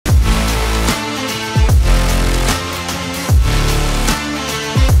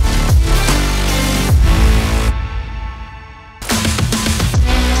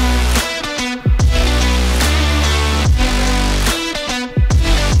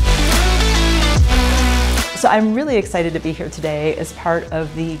So I'm really excited to be here today as part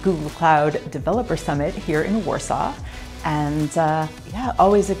of the Google Cloud Developer Summit here in Warsaw. And yeah,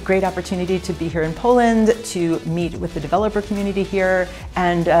 always a great opportunity to be here in Poland, to meet with the developer community here,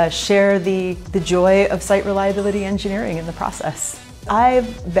 and share the joy of site reliability engineering in the process.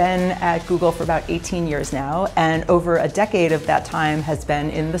 I've been at Google for about 18 years now, and over a decade of that time has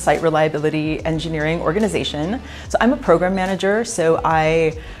been in the site reliability engineering organization. So I'm a program manager, so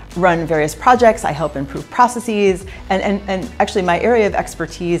I run various projects, I help improve processes, and actually my area of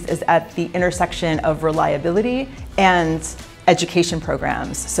expertise is at the intersection of reliability and education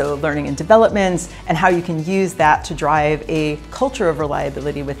programs, so learning and development, and how you can use that to drive a culture of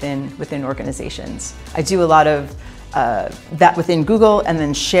reliability within organizations. I do a lot of that within Google, and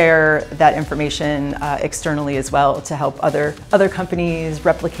then share that information externally as well to help other companies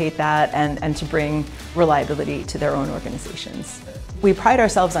replicate that and to bring reliability to their own organizations. We pride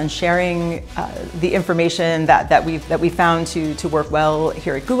ourselves on sharing the information that we found to work well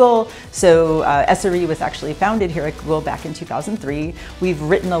here at Google. So SRE was actually founded here at Google back in 2003. We've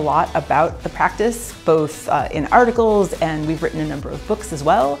written a lot about the practice, both in articles, and we've written a number of books as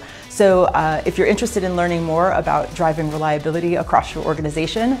well. So if you're interested in learning more about driving reliability across your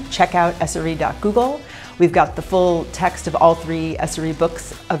organization, check out sre.google. We've got the full text of all 3 SRE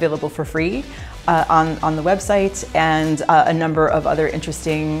books available for free on the website, and a number of other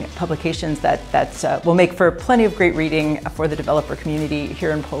interesting publications that will make for plenty of great reading for the developer community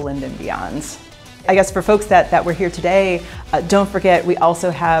here in Poland and beyond. I guess for folks that were here today, don't forget we also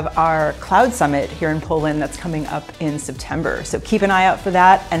have our Cloud Summit here in Poland that's coming up in September. So keep an eye out for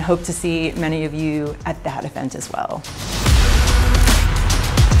that, and hope to see many of you at that event as well.